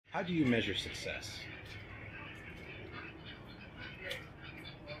How do you measure success?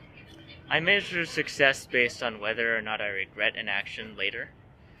 I measure success based on whether or not I regret an action later,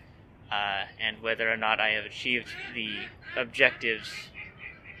 and whether or not I have achieved the objectives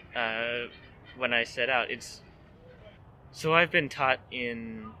when I set out. So I've been taught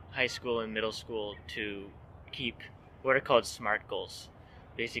in high school and middle school to keep what are called SMART goals.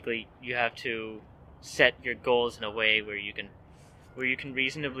 Basically, you have to set your goals in a way where you can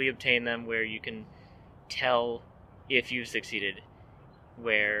reasonably obtain them, where you can tell if you've succeeded,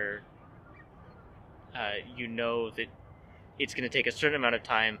 where you know that it's going to take a certain amount of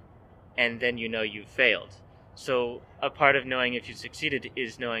time, and then you know you've failed. So a part of knowing if you've succeeded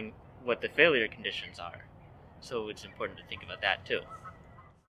is knowing what the failure conditions are. So it's important to think about that too.